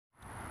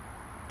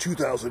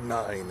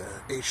2009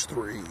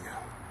 H3.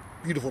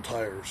 Beautiful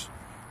tires.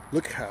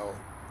 Look how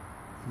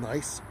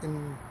nice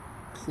and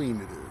clean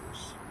it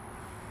is.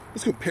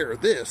 Let's compare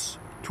this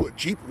to a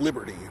Jeep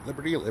Liberty.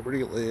 Liberty.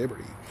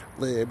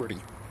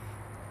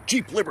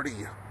 Jeep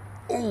Liberty.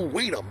 Oh,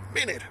 wait a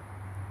minute.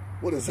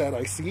 What is that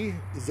I see?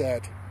 Is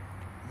that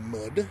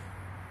mud?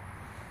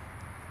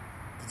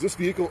 Does this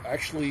vehicle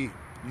actually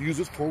use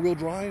its four-wheel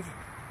drive?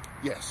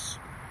 Yes.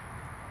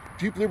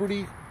 Jeep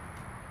Liberty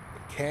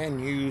can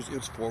use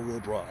its four-wheel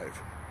drive.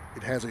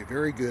 It has a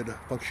very good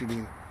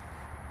functioning,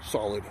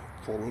 solid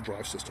four-wheel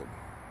drive system.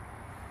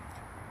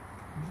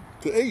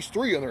 The H3,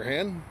 on the other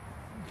hand,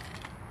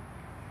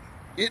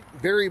 it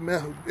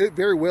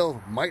very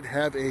well might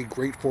have a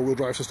great four-wheel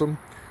drive system,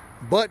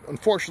 but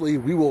unfortunately,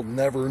 we will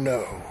never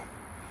know.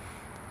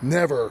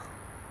 Never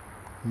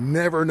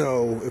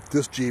know if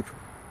this Jeep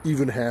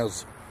even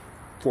has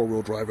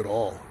four-wheel drive at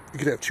all. It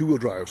could have two-wheel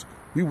drives.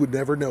 We would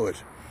never know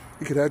it.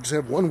 It could just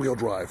have one-wheel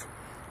drive.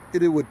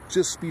 It would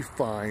just be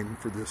fine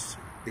for this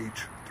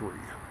H3.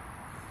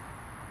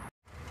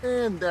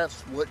 And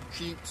that's what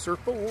Jeeps are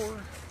for,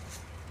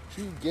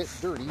 to get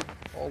dirty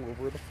all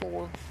over the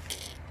floor.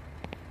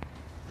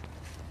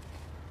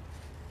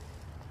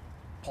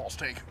 Paul's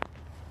Take.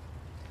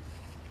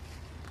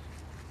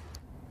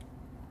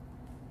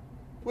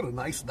 What a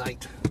nice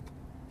night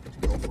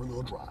to go for a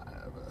little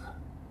drive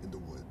in the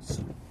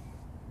woods.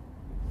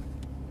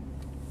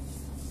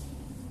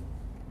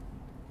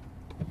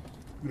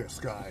 Look at that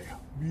sky,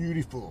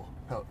 beautiful.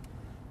 How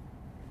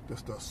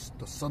just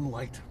the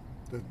sunlight,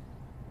 the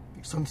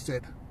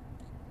sunset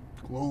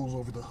glows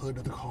over the hood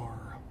of the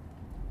car.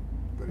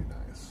 Very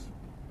nice.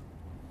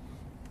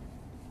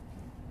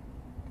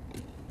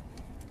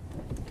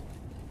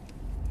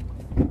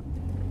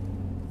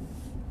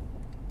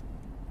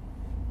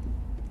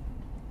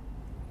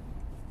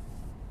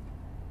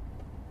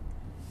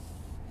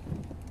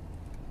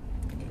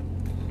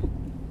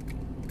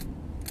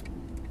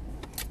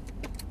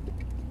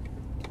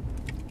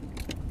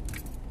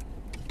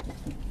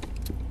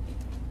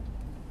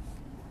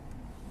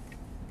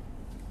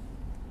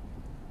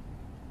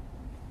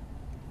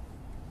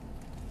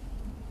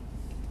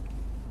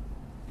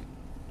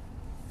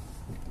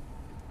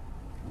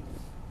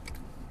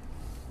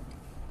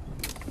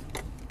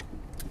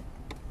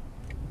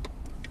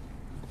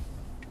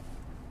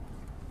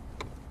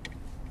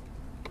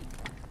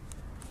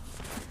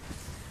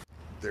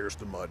 There's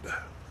the mud.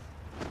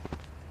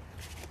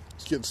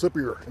 It's getting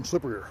slipperier and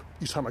slipperier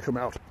each time I come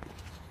out.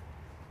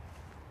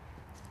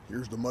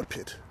 Here's the mud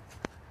pit.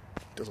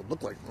 Doesn't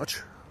look like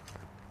much,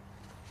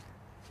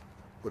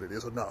 but it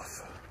is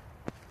enough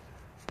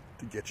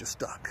to get you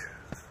stuck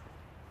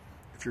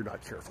if you're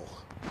not careful.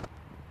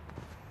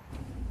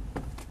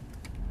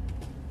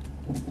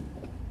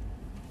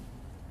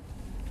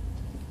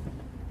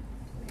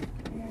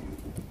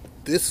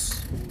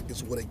 This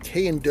is what a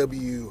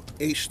K&W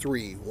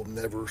H3 will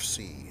never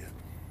see.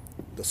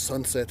 The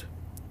sunset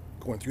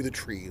going through the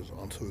trees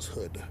onto his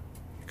hood,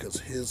 because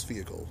his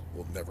vehicle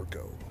will never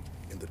go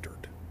in the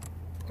dirt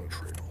on a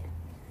trail.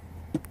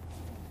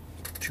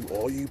 To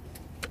all you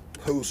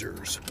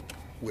posers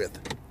with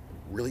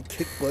really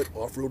kick-butt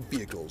off-road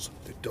vehicles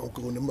that don't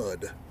go in the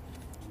mud,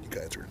 you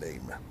guys are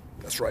lame.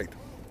 That's right,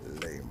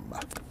 lame.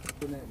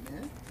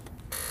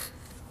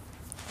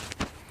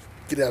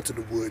 Get out to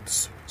the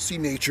woods, see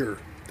nature.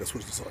 That's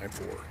what it's designed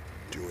for.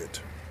 Do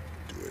it.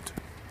 Do it.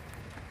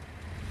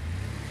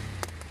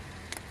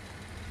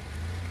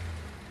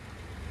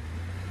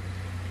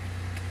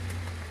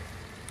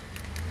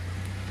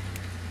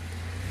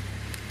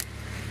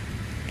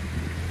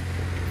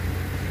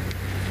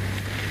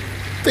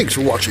 Thanks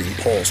for watching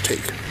Paul's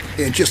Take.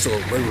 And just a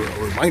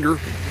reminder,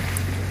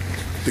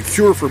 the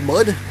cure for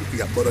mud, if you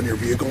got mud on your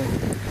vehicle,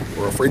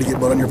 or afraid to get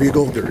mud on your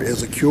vehicle, there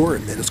is a cure,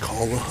 and that is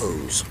called a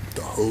hose.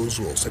 The hose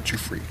will set you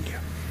free.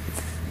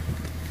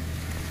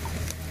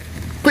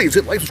 Please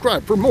hit like,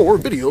 subscribe for more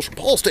videos from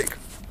Paul's Take.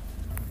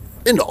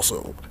 And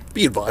also,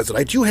 be advised that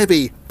I do have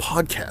a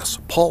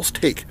podcast, Paul's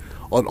Take,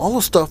 on all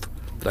the stuff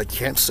that I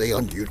can't say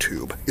on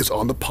YouTube is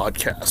on the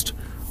podcast.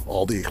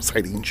 All the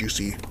exciting,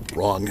 juicy,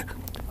 wrong,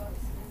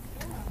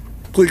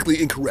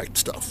 politically incorrect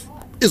stuff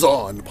is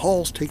on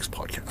Paul's Takes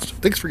podcast.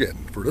 Thanks again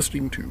for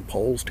listening to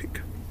Paul's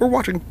Take, or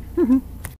watching.